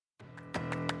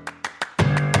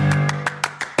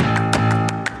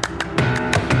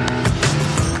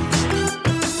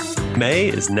May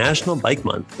is National Bike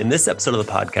Month. In this episode of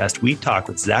the podcast, we talk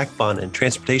with Zach Bonin,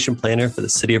 transportation planner for the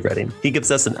City of Reading. He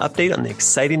gives us an update on the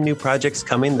exciting new projects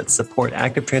coming that support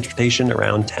active transportation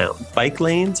around town. Bike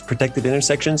lanes, protected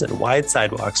intersections, and wide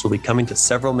sidewalks will be coming to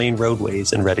several main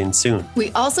roadways in Reading soon.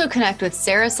 We also connect with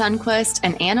Sarah Sundquist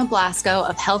and Anna Blasco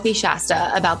of Healthy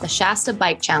Shasta about the Shasta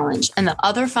Bike Challenge and the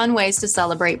other fun ways to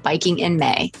celebrate biking in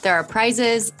May. There are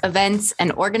prizes, events,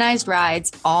 and organized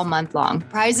rides all month long.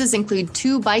 Prizes include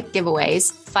 2 bike giveaways,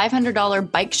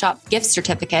 $500 bike shop gift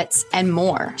certificates, and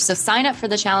more. So sign up for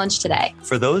the challenge today.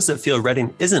 For those that feel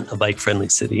Reading isn't a bike-friendly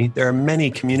city, there are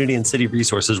many community and city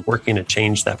resources working to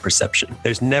change that perception.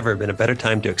 There's never been a better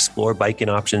time to explore biking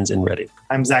options in Reading.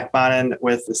 I'm Zach Bonin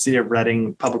with the City of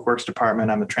Reading Public Works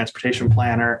Department. I'm a transportation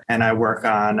planner, and I work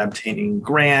on obtaining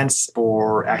grants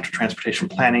for active transportation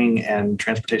planning and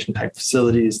transportation type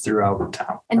facilities throughout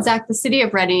town. And Zach, the City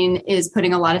of Reading is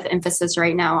putting a lot of emphasis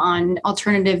right now on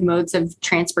alternative modes of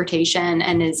transportation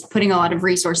and is putting a lot of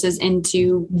resources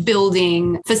into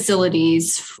building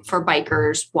facilities for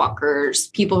bikers, walkers,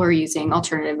 people who are using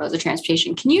alternative modes of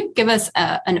transportation. Can you give us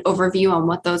an overview on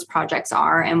what those projects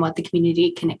are and what the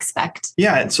community can expect?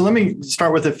 Yeah, so let me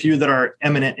start with a few that are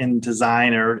eminent in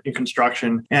design or in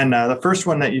construction. And the first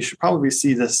one that you should probably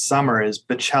see this summer is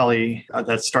Bocelli,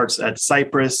 that starts at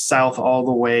Cypress south all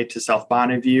the way to South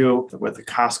Bonneview with the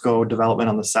Costco development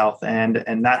on the south end.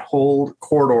 And that whole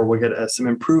corridor will get some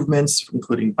improvements,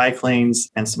 including bike lanes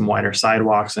and some wider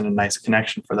sidewalks and a nice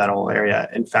connection for that whole area.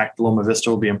 In fact, Loma Vista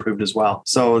will be improved as well.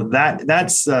 So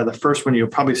that's the first one. You'll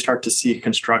probably start to see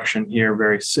construction here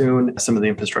very soon. Some of the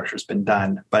infrastructure has been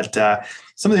done, but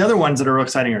some of the other ones that are real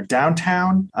exciting are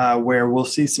downtown, where we'll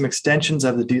see some extensions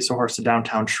of the Diesel Horse to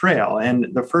Downtown Trail. And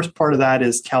the first part of that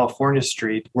is California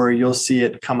Street, where you'll see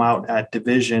it come out at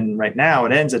Division. Right now,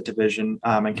 it ends at Division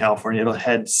in California. It'll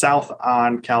head south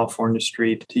on California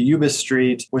Street to Yuba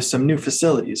Street with some new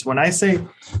facilities. When I say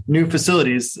new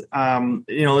facilities,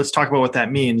 let's talk about what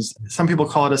that means. Some people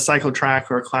call it a cycle track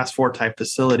or a Class 4 type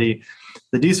facility.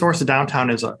 The Diesel Horse to Downtown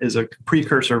is a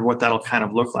precursor of what that'll kind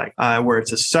of look like, where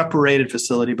it's a separated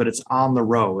facility, but it's on the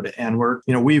road. And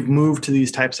we've moved to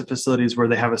these types of facilities where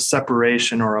they have a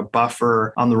separation or a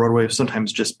buffer on the roadway,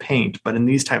 sometimes just paint. But in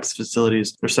these types of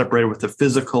facilities, they're separated with a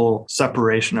physical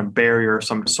separation, a barrier of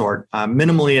some sort.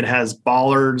 Minimally, it has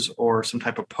bollards or some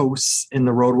type of posts in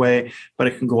the roadway, but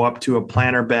it can go up to a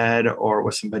planter bed or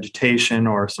with some vegetation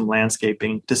or some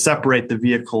landscaping to separate the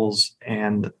vehicles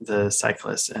and the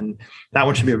cyclists. And that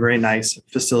one should be a very nice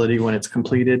facility when it's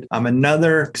completed.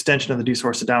 Another extension of the Diesel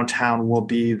Horse to Downtown will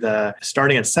be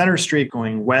starting at Center Street,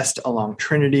 going west along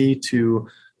Trinity to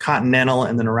Continental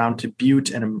and then around to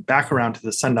Butte and back around to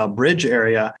the Sundial Bridge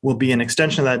area will be an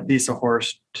extension of that Diesel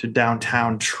Horse to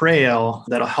Downtown Trail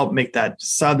that'll help make that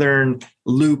southern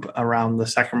loop around the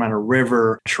Sacramento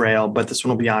River Trail. But this one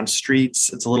will be on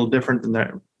streets. It's a little different than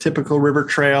the typical river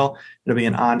trail. It'll be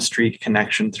an on-street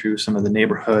connection through some of the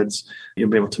neighborhoods. You'll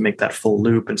be able to make that full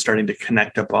loop and starting to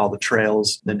connect up all the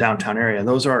trails in the downtown area.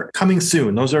 Those are coming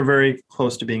soon. Those are very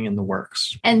close to being in the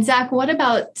works. And Zach, what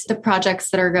about the projects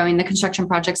that are the construction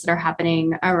projects that are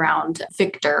happening around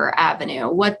Victor Avenue?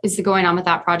 What is going on with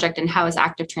that project and how is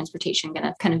active transportation going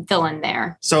to kind of fill in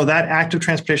there? So that active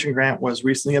transportation grant was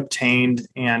recently obtained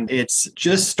and it's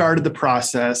just started the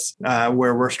process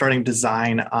where we're starting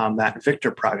design on that Victor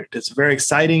project. It's a very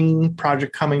exciting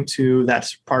project coming to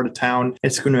that part of town.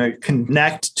 It's going to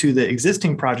connect to the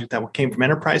existing project that came from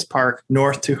Enterprise Park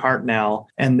north to Hartnell.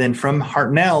 And then from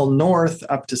Hartnell north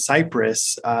up to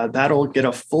Cypress, that'll get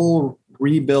a full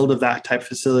rebuild of that type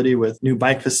facility with new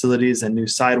bike facilities and new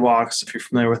sidewalks. If you're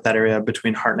familiar with that area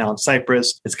between Hartnell and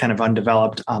Cypress, it's kind of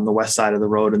undeveloped on the west side of the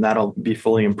road, and that'll be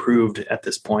fully improved at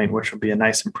this point, which will be a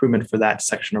nice improvement for that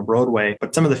section of roadway.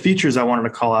 But some of the features I wanted to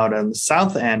call out on the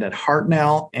south end at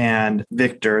Hartnell and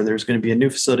Victor, there's going to be a new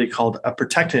facility called a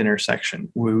protected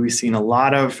intersection. We've seen a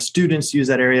lot of students use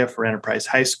that area for Enterprise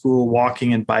High School,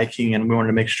 walking and biking, and we wanted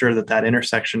to make sure that that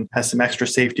intersection has some extra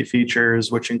safety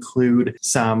features, which include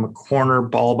some corner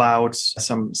bulb outs,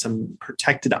 some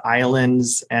protected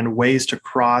islands, and ways to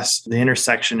cross the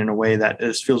intersection in a way that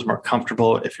feels more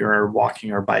comfortable if you're walking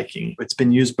or biking. It's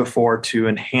been used before to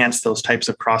enhance those types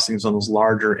of crossings on those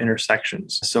larger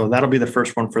intersections. So that'll be the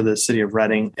first one for the City of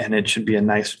Reading, and it should be a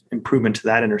nice improvement to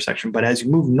that intersection. But as you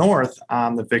move north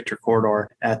on the Victor corridor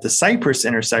at the Cypress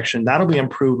intersection, that'll be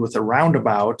improved with a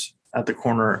roundabout at the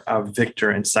corner of Victor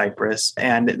and Cypress,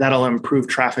 and that'll improve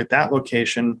traffic at that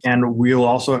location. And we'll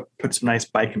also put some nice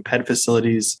bike and ped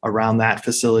facilities around that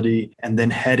facility. And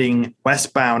then heading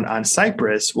westbound on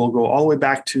Cypress, we'll go all the way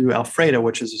back to Alfreda,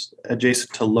 which is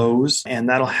adjacent to Lowe's, and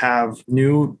that'll have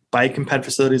new bike and ped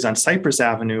facilities on Cypress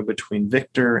Avenue between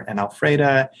Victor and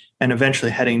Alfreda, and eventually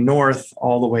heading north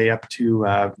all the way up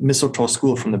to Mistletoe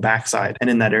School from the backside. And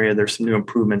in that area, there's some new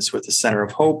improvements with the Center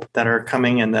of Hope that are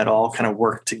coming, and that all kind of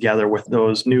work together with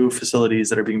those new facilities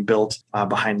that are being built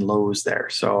behind Lowe's there.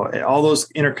 So all those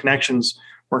interconnections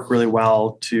work really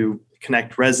well to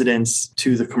connect residents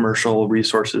to the commercial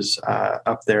resources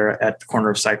up there at the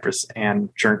corner of Cypress and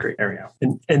Churn Creek area.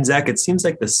 And Zach, it seems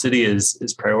like the city is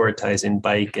prioritizing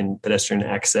bike and pedestrian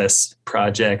access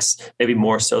projects, maybe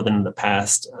more so than in the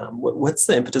past. What's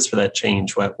the impetus for that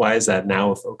change? Why is that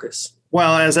now a focus?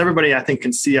 Well, as everybody, I think,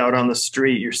 can see out on the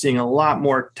street, you're seeing a lot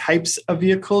more types of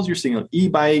vehicles. You're seeing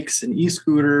e-bikes and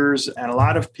e-scooters, and a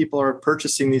lot of people are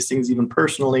purchasing these things even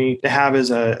personally to have as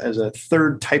a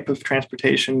third type of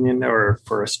transportation, or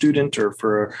for a student, or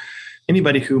for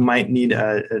anybody who might need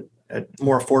a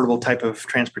more affordable type of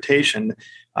transportation.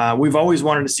 We've always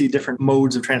wanted to see different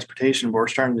modes of transportation, but we're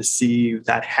starting to see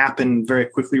that happen very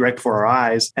quickly right before our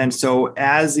eyes. And so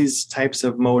as these types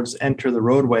of modes enter the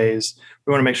roadways,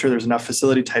 we want to make sure there's enough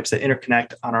facility types that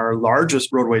interconnect on our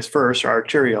largest roadways first, our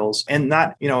arterials, and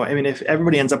not, if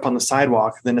everybody ends up on the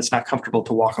sidewalk, then it's not comfortable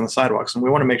to walk on the sidewalks. And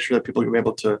we want to make sure that people are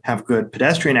able to have good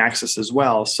pedestrian access as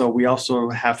well. So we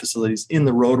also have facilities in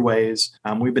the roadways.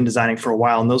 We've been designing for a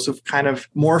while, and those have kind of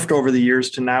morphed over the years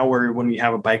to now where when we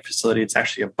have a bike facility, it's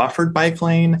actually a buffered bike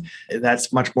lane.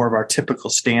 That's much more of our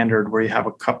typical standard, where you have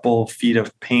a couple feet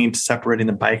of paint separating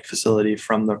the bike facility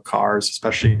from the cars,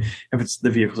 especially if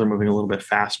the vehicles are moving a little bit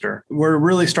faster. We're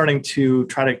really starting to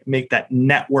try to make that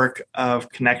network of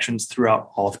connections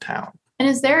throughout all of town. And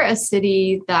is there a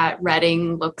city that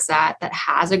Reading looks at that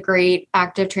has a great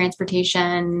active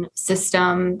transportation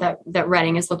system that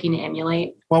Reading is looking to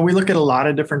emulate? Well, we look at a lot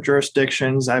of different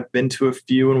jurisdictions. I've been to a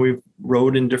few, and we've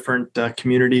rode in different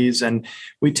communities, and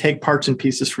we take parts and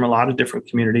pieces from a lot of different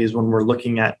communities when we're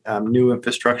looking at new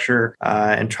infrastructure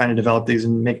and trying to develop these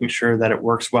and making sure that it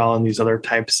works well in these other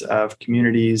types of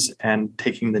communities, and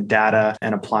taking the data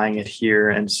and applying it here.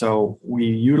 And so we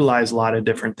utilize a lot of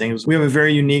different things. We have a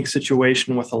very unique situation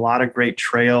with a lot of great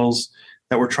trails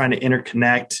that we're trying to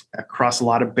interconnect across a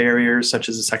lot of barriers, such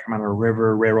as the Sacramento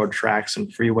River, railroad tracks, and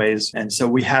freeways. And so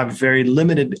we have very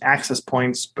limited access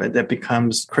points, but that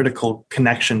becomes critical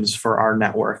connections for our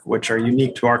network, which are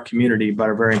unique to our community, but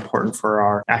are very important for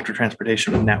our active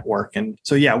transportation network. And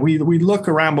so, we look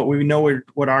around, but we know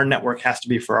what our network has to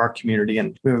be for our community.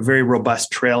 And we have a very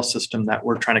robust trail system that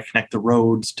we're trying to connect the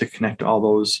roads to connect all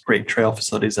those great trail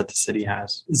facilities that the city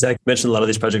has. Zach mentioned a lot of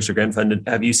these projects are grant funded.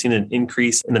 Have you seen an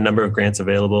increase in the number of grants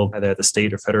available either at the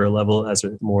state or federal level as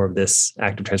more of this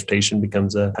active transportation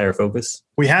becomes a higher focus?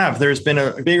 We have. There's been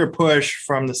a bigger push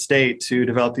from the state to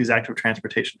develop these active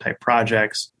transportation type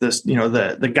projects. The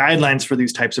guidelines for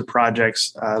these types of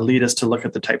projects lead us to look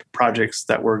at the type of projects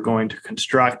that we're going to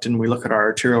construct. And we look at our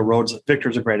arterial roads.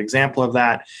 Victor's a great example of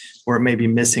that, where it may be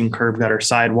missing curb gutter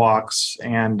sidewalks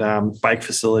and bike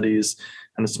facilities,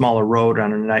 and a smaller road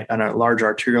on a large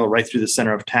arterial right through the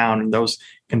center of town. And those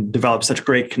can develop such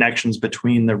great connections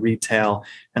between the retail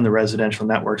and the residential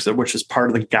networks, which is part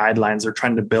of the guidelines. They're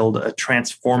trying to build a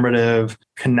transformative,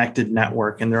 connected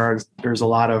network. And there's a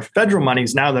lot of federal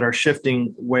monies now that are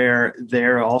shifting, where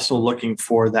they're also looking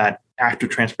for that active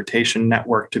transportation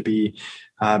network to be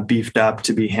beefed up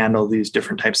to handle these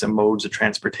different types of modes of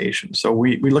transportation. So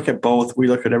we look at both. We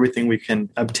look at everything we can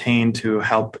obtain to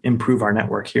help improve our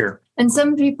network here. And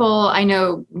some people I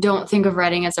know don't think of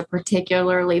Reading as a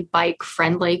particularly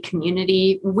bike-friendly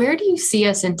community. Where do you see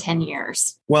us in 10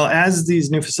 years? Well, as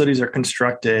these new facilities are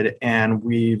constructed, and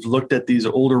we've looked at these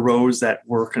older roads that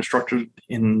were constructed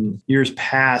in years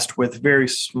past with very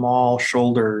small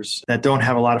shoulders that don't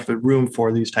have a lot of room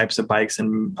for these types of bikes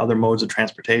and other modes of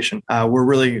transportation, we're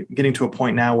really getting to a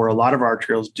point now where a lot of our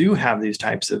arterials do have these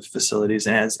types of facilities.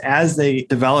 And as they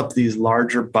develop these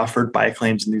larger buffered bike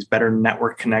lanes and these better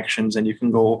network connections, and you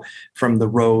can go from the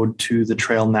road to the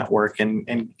trail network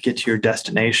and get to your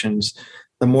destinations,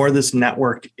 the more this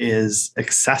network is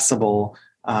accessible,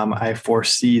 I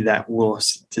foresee that we'll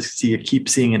keep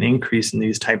seeing an increase in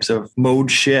these types of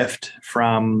mode shift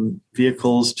from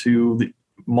vehicles to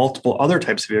multiple other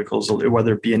types of vehicles,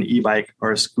 whether it be an e-bike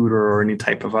or a scooter or any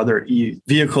type of other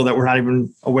vehicle that we're not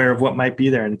even aware of what might be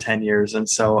there in 10 years. And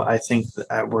so I think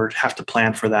that we have to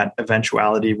plan for that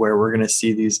eventuality where we're going to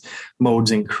see these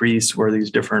modes increase, where these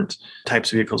different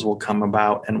types of vehicles will come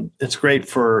about. And it's great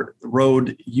for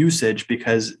road usage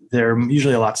because they're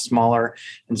usually a lot smaller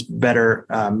and it's better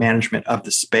management of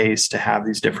the space to have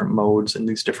these different modes and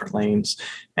these different lanes.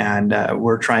 And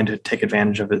we're trying to take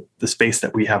advantage of the space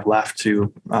that we have left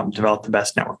to develop the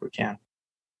best network we can.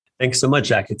 Thanks so much,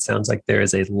 Jack. It sounds like there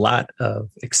is a lot of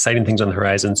exciting things on the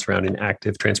horizon surrounding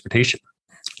active transportation.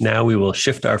 Now we will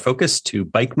shift our focus to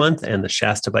Bike Month and the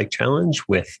Shasta Bike Challenge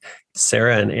with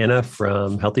Sarah and Anna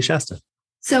from Healthy Shasta.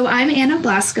 So I'm Anna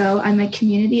Blasco. I'm a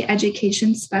community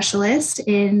education specialist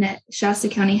in Shasta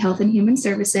County Health and Human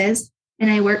Services,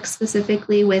 and I work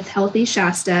specifically with Healthy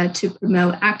Shasta to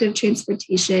promote active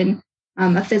transportation,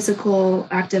 a physical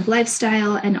active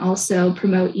lifestyle, and also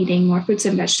promote eating more fruits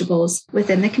and vegetables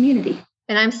within the community.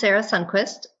 And I'm Sarah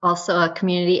Sundquist, also a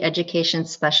community education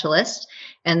specialist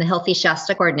and the Healthy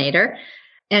Shasta coordinator.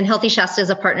 And Healthy Shasta is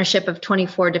a partnership of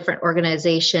 24 different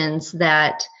organizations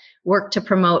that work to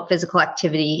promote physical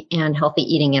activity and healthy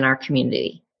eating in our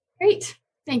community. Great.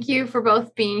 Thank you for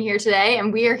both being here today.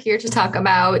 And we are here to talk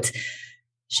about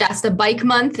Shasta Bike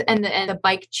Month and the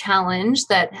Bike Challenge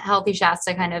that Healthy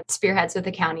Shasta kind of spearheads with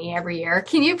the county every year.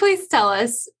 Can you please tell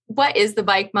us, what is the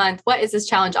Bike Month? What is this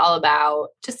challenge all about?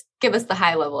 Just give us the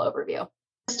high-level overview.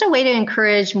 Just a way to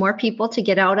encourage more people to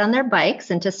get out on their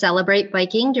bikes and to celebrate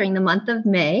biking during the month of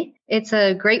May. It's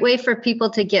a great way for people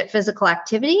to get physical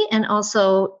activity and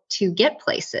also to get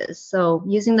places. So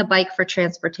using the bike for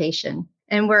transportation.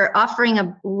 And we're offering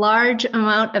a large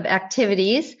amount of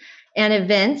activities and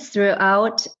events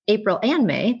throughout April and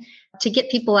May to get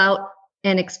people out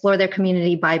and explore their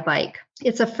community by bike.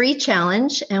 It's a free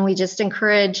challenge, and we just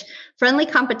encourage friendly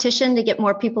competition to get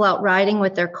more people out riding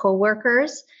with their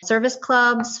coworkers, service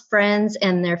clubs, friends,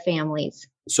 and their families.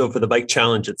 So for the Bike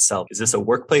Challenge itself, is this a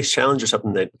workplace challenge or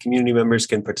something that community members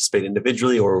can participate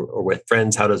individually or with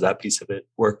friends? How does that piece of it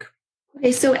work?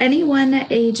 Okay, so anyone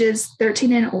ages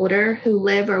 13 and older who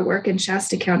live or work in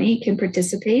Shasta County can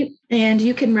participate. And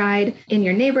you can ride in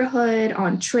your neighborhood,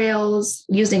 on trails,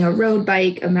 using a road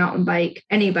bike, a mountain bike,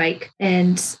 any bike.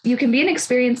 And you can be an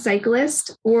experienced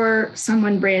cyclist or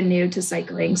someone brand new to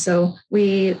cycling. So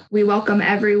we welcome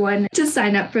everyone to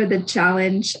sign up for the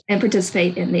challenge and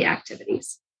participate in the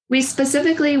activities. We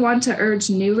specifically want to urge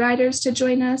new riders to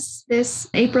join us this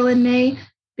April and May,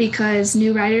 because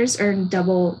new riders earn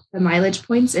double the mileage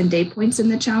points and day points in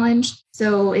the challenge.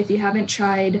 So if you haven't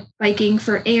tried biking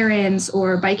for errands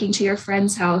or biking to your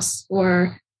friend's house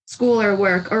or school or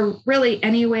work, or really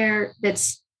anywhere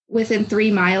that's within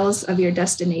 3 miles of your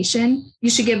destination, you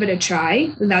should give it a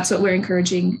try. And that's what we're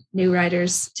encouraging new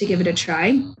riders to give it a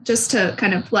try. Just to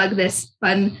kind of plug this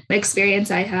fun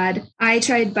experience I had, I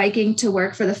tried biking to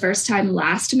work for the first time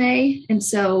last May. And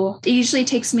so it usually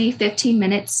takes me 15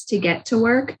 minutes to get to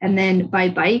work. And then by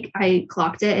bike, I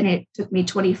clocked it and it took me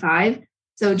 25.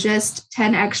 So just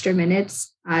 10 extra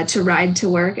minutes to ride to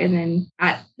work. And then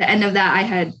at the end of that, I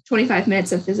had 25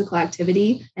 minutes of physical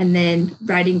activity. And then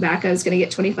riding back, I was going to get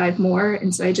 25 more.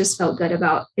 And so I just felt good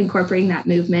about incorporating that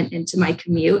movement into my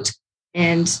commute.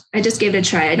 And I just gave it a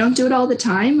try. I don't do it all the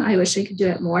time. I wish I could do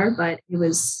it more, but it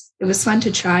was fun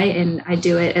to try. And I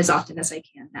do it as often as I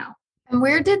can now. And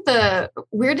where did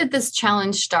this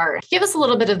challenge start? Give us a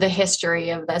little bit of the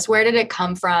history of this. Where did it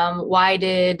come from? Why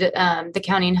did the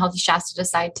county and Healthy Shasta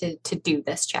decide to do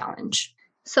this challenge?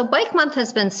 So Bike Month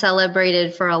has been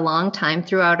celebrated for a long time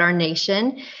throughout our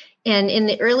nation. And in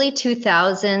the early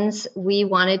 2000s, we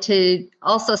wanted to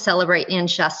also celebrate in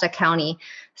Shasta County.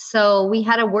 So we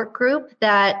had a work group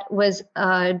that was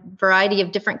a variety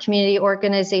of different community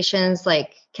organizations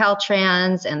like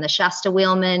Caltrans and the Shasta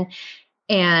Wheelmen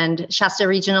and Shasta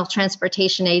Regional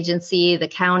Transportation Agency, the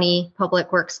County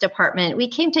Public Works Department. We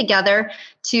came together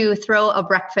to throw a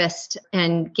breakfast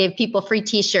and gave people free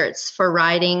t-shirts for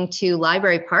riding to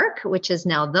Library Park, which is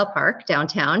now the park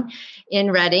downtown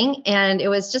in Reading. And it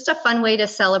was just a fun way to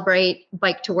celebrate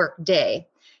Bike to Work Day.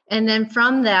 And then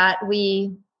from that,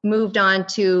 we moved on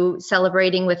to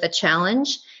celebrating with a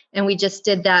challenge. And we just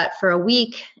did that for a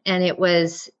week. And it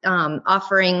was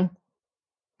offering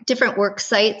different work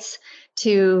sites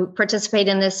to participate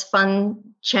in this fun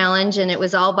challenge. And it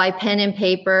was all by pen and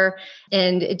paper.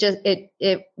 And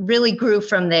it really grew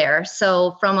from there.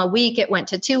 So from a week, it went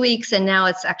to 2 weeks. And now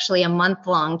it's actually a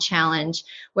month-long challenge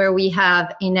where we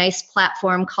have a nice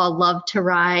platform called Love to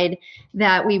Ride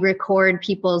that we record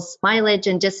people's mileage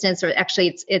and distance, or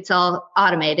actually it's all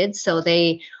automated. So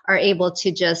they are able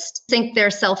to just sync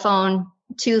their cell phone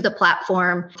to the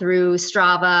platform through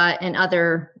Strava and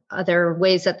other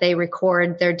ways that they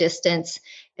record their distance.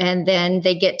 And then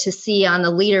they get to see on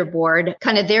the leaderboard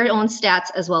kind of their own stats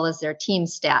as well as their team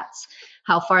stats,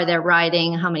 how far they're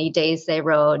riding, how many days they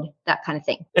rode, that kind of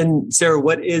thing. And Sarah,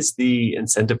 what is the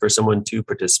incentive for someone to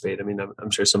participate? I mean,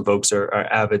 I'm sure some folks are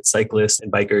avid cyclists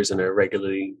and bikers and are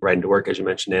regularly riding to work, as you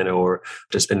mentioned, Anna, or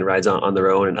just in rides on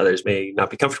their own, and others may not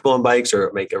be comfortable on bikes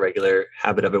or make a regular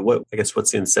habit of it.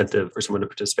 What's the incentive for someone to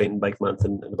participate in Bike Month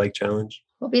and the Bike Challenge?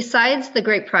 Well, besides the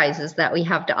great prizes that we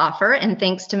have to offer, and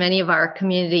thanks to many of our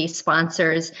community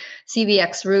sponsors,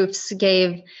 CBX Roofs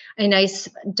gave a nice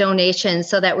donation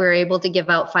so that we were able to give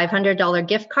out $500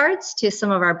 gift cards to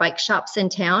some of our bike shops in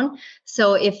town.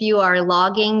 So if you are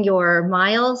logging your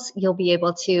miles, you'll be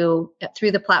able to,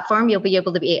 through the platform, you'll be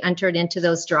able to be entered into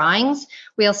those drawings.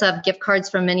 We also have gift cards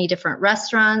from many different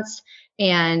restaurants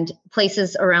and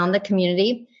places around the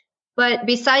community. But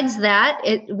besides that,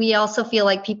 we also feel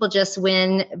like people just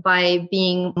win by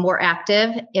being more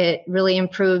active. It really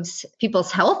improves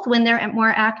people's health when they're more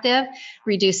active,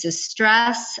 reduces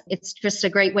stress. It's just a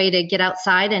great way to get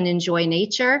outside and enjoy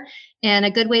nature, and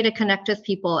a good way to connect with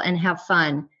people and have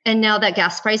fun. And now that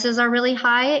gas prices are really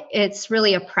high, it's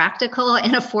really a practical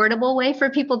and affordable way for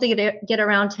people to get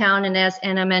around town. And as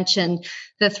Anna mentioned,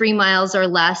 the 3 miles or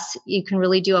less, you can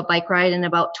really do a bike ride in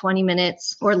about 20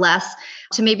 minutes or less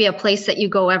to maybe a place that you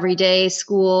go every day,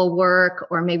 school, work,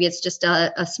 or maybe it's just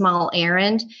a small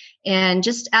errand. And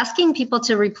just asking people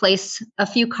to replace a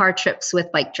few car trips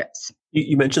with bike trips.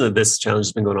 You mentioned that this challenge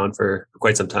has been going on for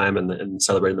quite some time and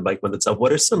celebrating the Bike Month itself.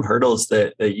 What are some hurdles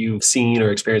that you've seen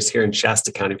or experienced here in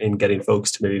Shasta County in getting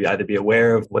folks to maybe either be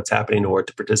aware of what's happening or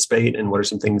to participate? And what are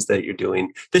some things that you're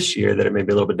doing this year that are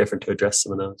maybe a little bit different to address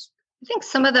some of those? I think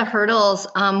some of the hurdles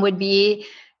would be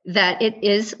that it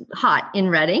is hot in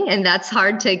Reading, and that's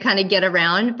hard to kind of get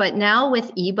around. But now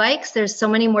with e-bikes, there's so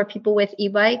many more people with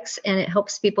e-bikes, and it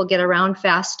helps people get around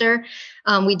faster.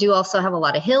 We do also have a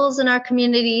lot of hills in our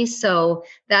community, so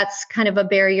that's kind of a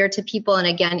barrier to people. And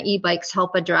again, e-bikes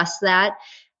help address that.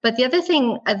 But the other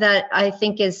thing that I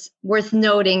think is worth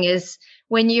noting is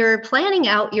when you're planning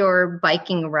out your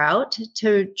biking route,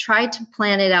 to try to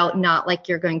plan it out not like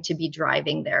you're going to be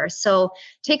driving there. So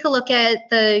take a look at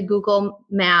the Google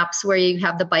Maps where you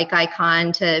have the bike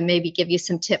icon to maybe give you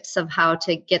some tips of how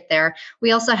to get there.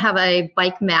 We also have a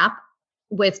bike map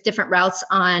with different routes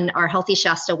on our Healthy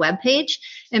Shasta webpage,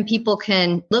 and people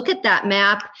can look at that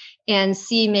map and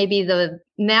see maybe the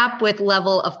map with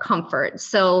level of comfort.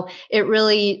 So it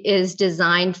really is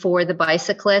designed for the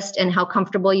bicyclist and how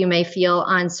comfortable you may feel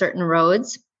on certain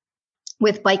roads,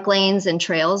 with bike lanes and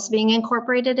trails being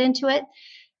incorporated into it.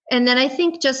 And then I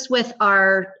think just with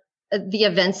the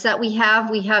events that we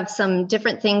have some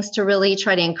different things to really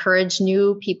try to encourage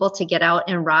new people to get out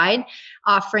and ride,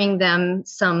 offering them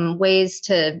some ways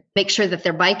to make sure that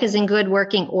their bike is in good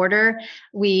working order.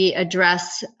 We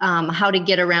address how to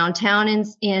get around town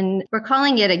we're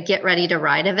calling it a Get Ready to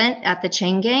Ride event at the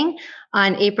Chain Gang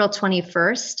on April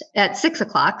 21st at 6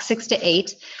 o'clock, 6 to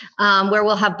 8, where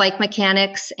we'll have bike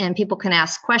mechanics and people can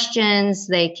ask questions.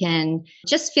 They can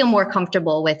just feel more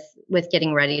comfortable with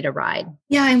getting ready to ride.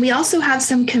 Yeah, and we also have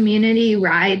some community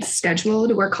rides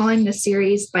scheduled. We're calling the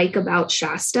series Bike About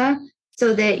Shasta,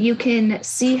 so that you can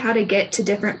see how to get to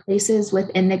different places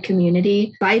within the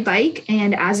community by bike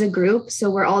and as a group. So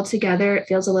we're all together. It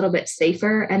feels a little bit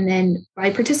safer. And then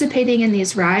by participating in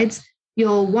these rides,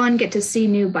 you'll, one, get to see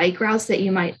new bike routes that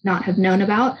you might not have known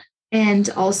about. And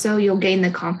also you'll gain the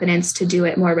confidence to do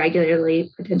it more regularly,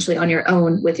 potentially on your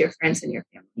own with your friends and your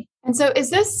family. And so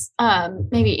is this,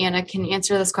 maybe Anna can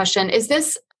answer this question, is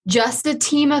this just a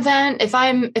team event? If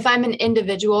I'm an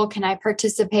individual, can I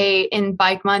participate in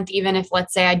Bike Month, even if,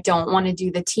 let's say, I don't want to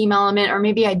do the team element, or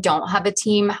maybe I don't have a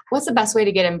team? What's the best way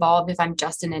to get involved if I'm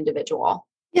just an individual?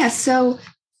 Yeah, so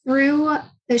through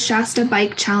the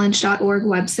ShastaBikeChallenge.org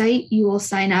website, you will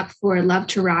sign up for Love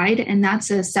to Ride, and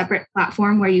that's a separate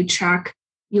platform where you track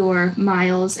your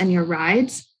miles and your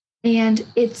rides. And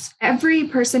it's every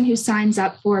person who signs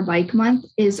up for Bike Month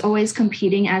is always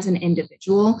competing as an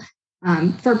individual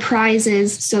for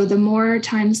prizes. So the more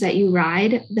times that you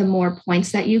ride, the more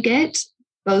points that you get,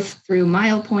 both through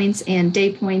mile points and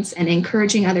day points, and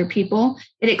encouraging other people.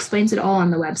 It explains it all on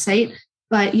the website.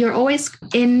 But you're always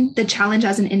in the challenge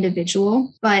as an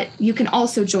individual, but you can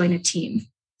also join a team.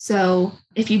 So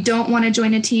if you don't want to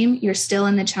join a team, you're still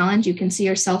in the challenge. You can see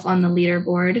yourself on the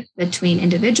leaderboard between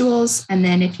individuals. And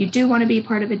then if you do want to be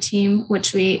part of a team,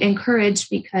 which we encourage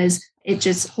because it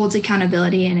just holds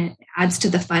accountability and it adds to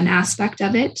the fun aspect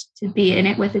of it to be in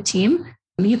it with a team,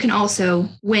 You can also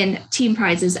win team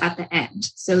prizes at the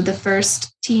end. So the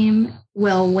first team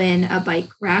will win a bike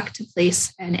rack to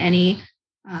place in any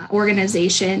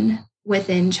organization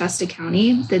within Shasta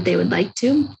County that they would like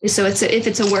to. So if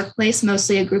it's a workplace,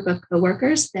 mostly a group of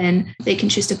coworkers, then they can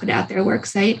choose to put it at their work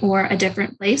site or a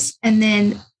different place. And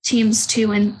then teams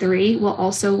 2 and 3 will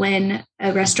also win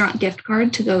a restaurant gift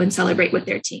card to go and celebrate with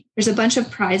their team. There's a bunch of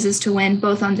prizes to win,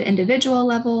 both on the individual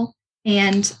level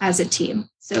and as a team.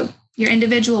 So your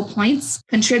individual points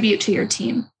contribute to your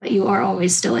team, but you are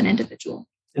always still an individual.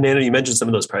 And Anna, you mentioned some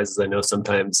of those prizes. I know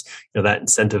sometimes that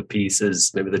incentive piece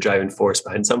is maybe the driving force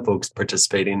behind some folks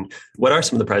participating. What are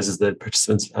some of the prizes that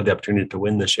participants have the opportunity to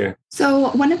win this year?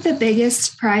 So one of the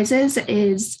biggest prizes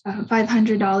is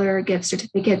 $500 gift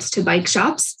certificates to bike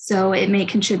shops. So it may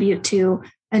contribute to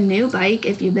a new bike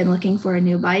if you've been looking for a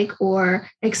new bike, or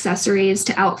accessories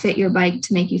to outfit your bike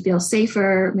to make you feel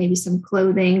safer, maybe some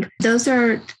clothing. Those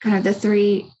are kind of the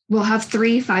three. We'll have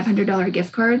 3 $500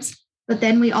 gift cards. But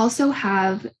then we also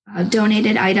have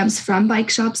donated items from bike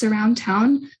shops around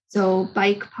town. So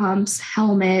bike pumps,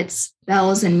 helmets,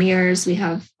 bells and mirrors. We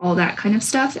have all that kind of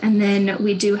stuff. And then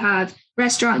we do have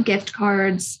restaurant gift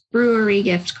cards, brewery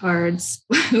gift cards.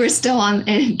 We're still on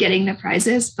getting the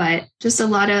prizes, but just a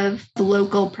lot of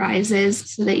local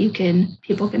prizes so that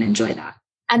people can enjoy that.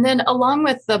 And then along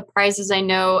with the prizes, I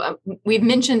know we've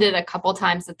mentioned it a couple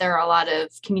times that there are a lot of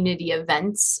community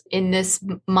events in this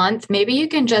month. Maybe you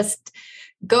can just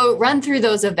go run through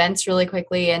those events really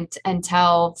quickly and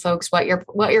tell folks what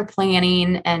you're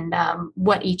planning and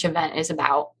what each event is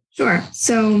about. Sure.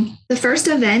 So the first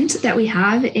event that we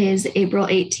have is April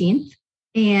 18th,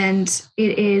 and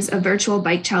it is a virtual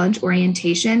bike challenge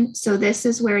orientation. So this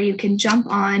is where you can jump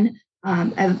on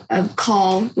a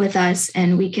call with us,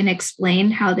 and we can explain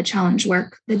how the challenge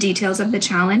works, the details of the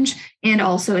challenge, and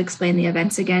also explain the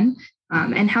events again,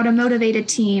 and how to motivate a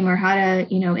team or how to,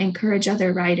 encourage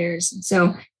other riders. And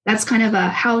so that's kind of a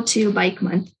how-to bike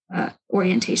month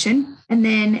orientation. And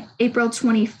then April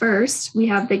 21st, we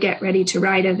have the Get Ready to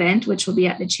Ride event, which will be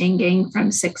at the Chain Gang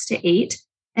from 6 to 8.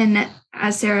 And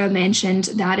as Sarah mentioned,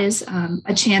 that is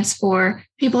a chance for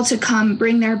people to come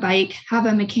bring their bike, have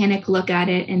a mechanic look at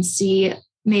it and see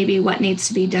maybe what needs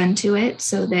to be done to it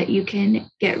so that you can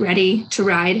get ready to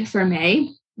ride for May.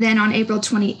 Then on April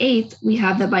 28th, we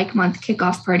have the Bike Month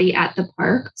kickoff party at the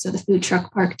park, so the food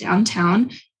truck park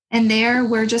downtown. And there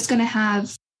we're just going to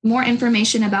have more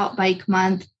information about Bike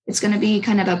Month. It's going to be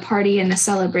kind of a party and a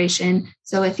celebration.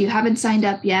 So if you haven't signed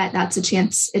up yet, it's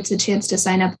a chance to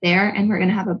sign up there. And we're going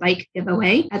to have a bike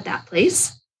giveaway at that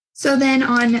place. So then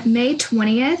on May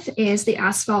 20th is the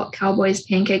Asphalt Cowboys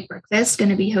Pancake Breakfast, going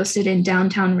to be hosted in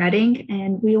downtown Reading.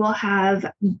 And we will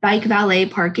have bike valet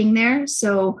parking there.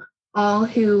 So all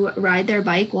who ride their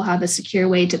bike will have a secure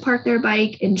way to park their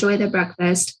bike, enjoy the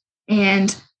breakfast.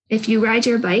 And if you ride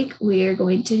your bike, we are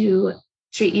going to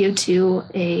treat you to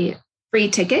a free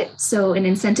ticket. So an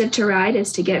incentive to ride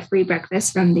is to get free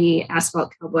breakfast from the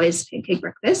Asphalt Cowboys Pancake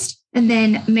Breakfast. And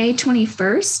then May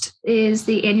 21st is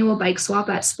the annual bike swap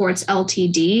at Sports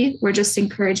LTD. We're just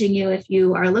encouraging you, if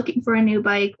you are looking for a new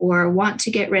bike or want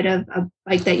to get rid of a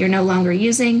bike that you're no longer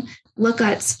using, look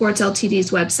at Sports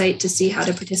LTD's website to see how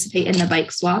to participate in the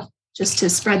bike swap, just to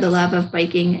spread the love of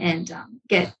biking and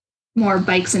get more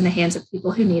bikes in the hands of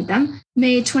people who need them.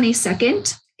 May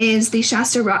 22nd is the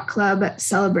Shasta Rock Club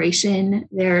celebration,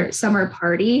 their summer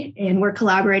party, and we're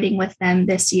collaborating with them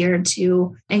this year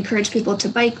to encourage people to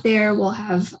bike there. We'll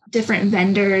have different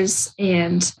vendors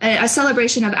and a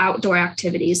celebration of outdoor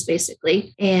activities,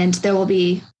 basically. And there will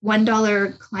be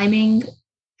 $1 climbing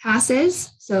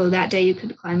passes. So that day you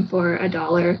could climb for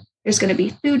 $1. There's going to be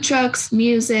food trucks,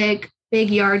 music,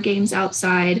 big yard games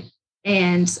outside,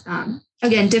 and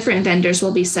again, different vendors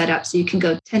will be set up so you can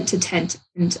go tent to tent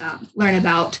and learn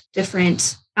about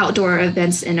different outdoor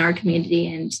events in our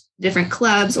community and different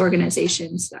clubs,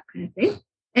 organizations, that kind of thing.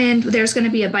 And there's going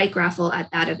to be a bike raffle at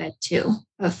that event too,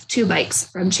 of 2 bikes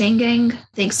from Chain Gang,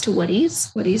 thanks to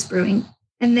Woody's Brewing.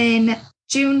 And then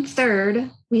June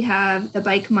 3rd, we have the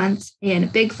Bike Month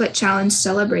and Bigfoot Challenge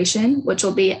celebration, which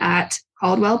will be at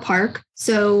Caldwell Park.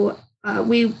 So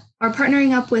we are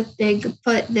partnering up with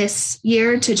Bigfoot this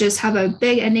year to just have a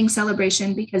big ending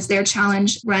celebration because their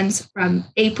challenge runs from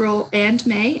April and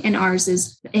May, and ours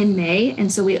is in May.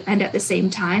 And so we end at the same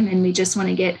time. And we just want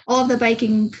to get all of the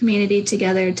biking community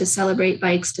together to celebrate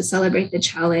bikes, to celebrate the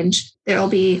challenge. There will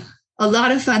be a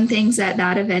lot of fun things at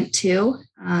that event too.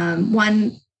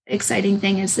 One exciting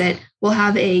thing is that we'll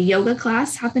have a yoga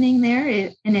class happening there.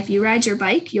 And if you ride your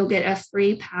bike, you'll get a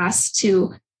free pass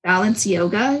to Balance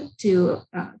Yoga to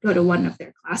go to one of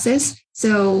their classes.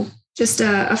 So just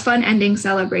a fun ending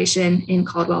celebration in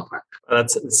Caldwell Park.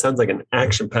 It sounds like an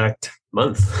action-packed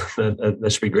month. That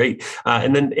should be great.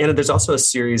 And then, Anna, there's also a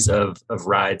series of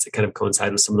rides that kind of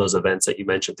coincide with some of those events that you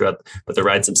mentioned throughout, but the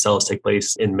rides themselves take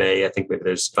place in May. I think maybe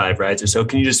there's 5 rides or so.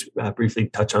 Can you just briefly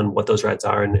touch on what those rides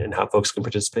are and how folks can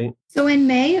participate? So in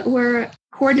May, we're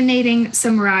coordinating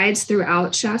some rides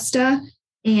throughout Shasta,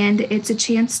 and it's a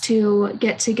chance to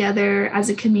get together as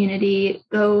a community,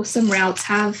 go some routes,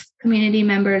 have community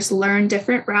members learn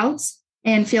different routes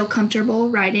and feel comfortable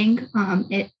riding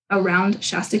around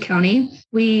Shasta County.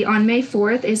 On May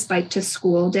 4th is Bike to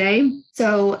School Day.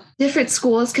 So different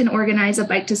schools can organize a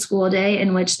Bike to School Day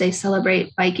in which they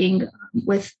celebrate biking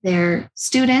with their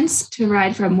students to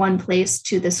ride from one place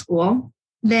to the school.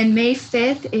 Then May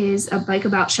 5th is a Bike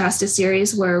About Shasta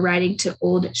series. We're riding to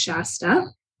Old Shasta.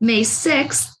 May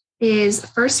 6th is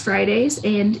First Fridays,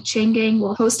 and Chain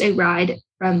will host a ride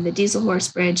from the Diesel Horse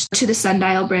Bridge to the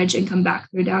Sundial Bridge and come back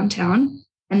through downtown.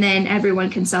 And then everyone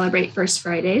can celebrate First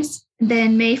Fridays. And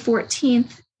then May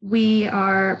 14th, we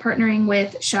are partnering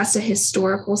with Shasta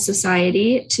Historical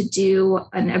Society to do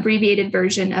an abbreviated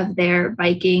version of their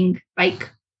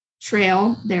bike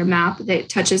trail, their map that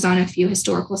touches on a few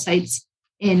historical sites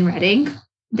in Reading.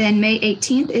 Then May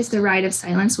 18th is the Ride of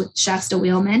Silence with Shasta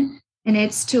Wheelmen. And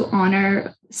it's to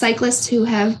honor cyclists who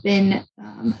have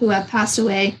passed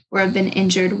away or have been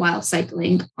injured while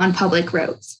cycling on public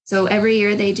roads. So every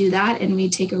year they do that, and we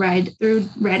take a ride through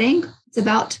Reading. It's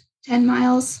about 10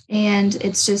 miles, and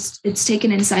it's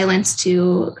taken in silence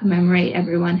to commemorate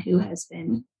everyone who has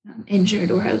been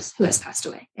injured or who has passed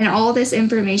away. And all this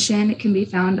information can be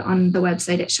found on the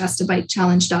website at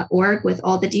shastabikechallenge.org with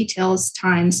all the details,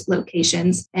 times,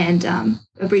 locations, and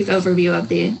a brief overview of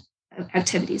the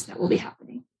activities that will be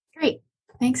happening. Great.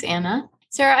 Thanks, Anna.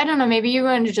 Sarah, I don't know, maybe you're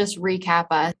going to just recap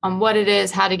us on what it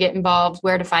is, how to get involved,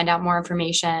 where to find out more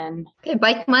information. Okay,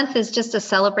 Bike Month is just a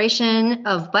celebration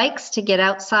of bikes to get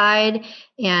outside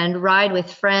and ride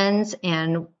with friends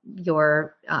and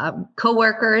your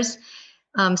coworkers.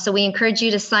 So we encourage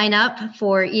you to sign up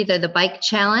for either the Bike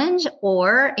Challenge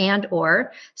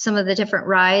or some of the different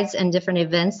rides and different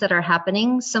events that are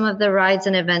happening. Some of the rides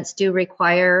and events do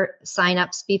require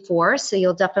signups before, so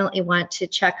you'll definitely want to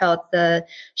check out the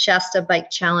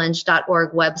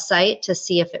ShastaBikeChallenge.org website to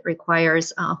see if it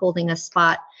requires holding a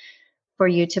spot for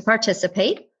you to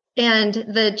participate. And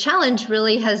the challenge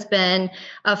really has been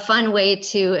a fun way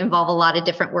to involve a lot of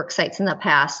different work sites in the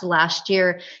past. Last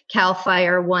year, CAL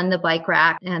FIRE won the bike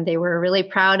rack, and they were really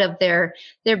proud of their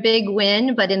big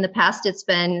win. But in the past, it's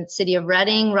been City of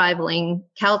Reading rivaling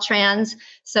Caltrans.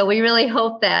 So we really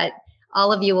hope that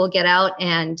all of you will get out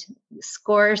and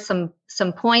score some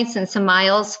points and some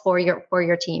miles for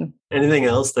your team. Anything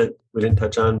else that we didn't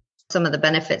touch on? Some of the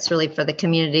benefits really for the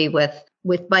community with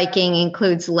biking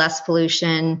includes less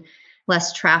pollution,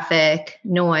 less traffic,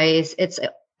 noise. It's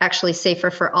actually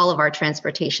safer for all of our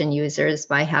transportation users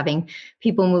by having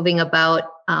people moving about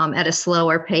at a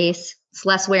slower pace. It's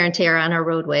less wear and tear on our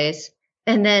roadways.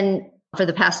 And then for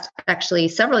the past actually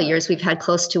several years, we've had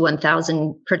close to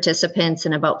 1,000 participants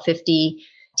and about 50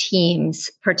 teams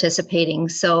participating.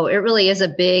 So it really is a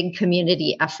big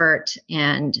community effort,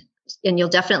 and you'll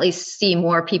definitely see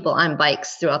more people on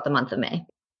bikes throughout the month of May.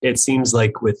 It seems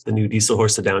like with the new Diesel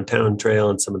Horse to Downtown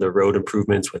Trail and some of the road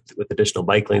improvements with additional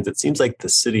bike lanes, it seems like the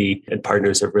city and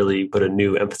partners have really put a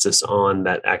new emphasis on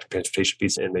that active transportation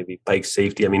piece and maybe bike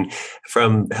safety. I mean,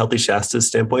 from Healthy Shasta's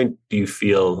standpoint, do you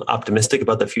feel optimistic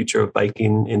about the future of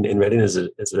biking in Reading? Is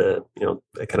it a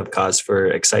kind of cause for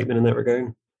excitement in that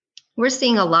regard? We're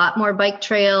seeing a lot more bike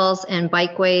trails and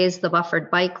bikeways, the buffered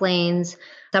bike lanes,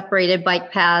 separated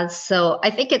bike paths. So I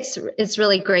think it's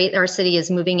really great. Our city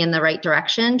is moving in the right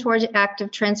direction towards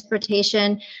active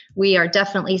transportation. We are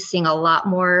definitely seeing a lot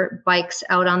more bikes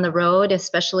out on the road,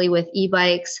 especially with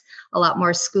e-bikes, a lot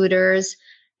more scooters.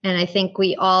 And I think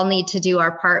we all need to do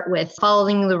our part with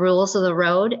following the rules of the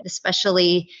road,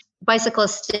 especially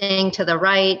bicyclists staying to the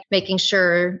right, making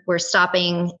sure we're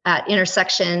stopping at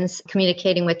intersections,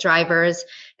 communicating with drivers.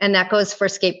 And that goes for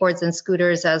skateboards and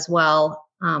scooters as well.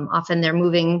 Often they're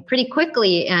moving pretty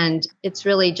quickly, and it's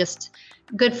really just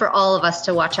good for all of us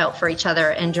to watch out for each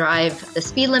other and drive the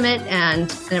speed limit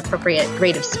and an appropriate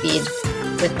rate of speed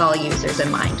with all users in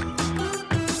mind.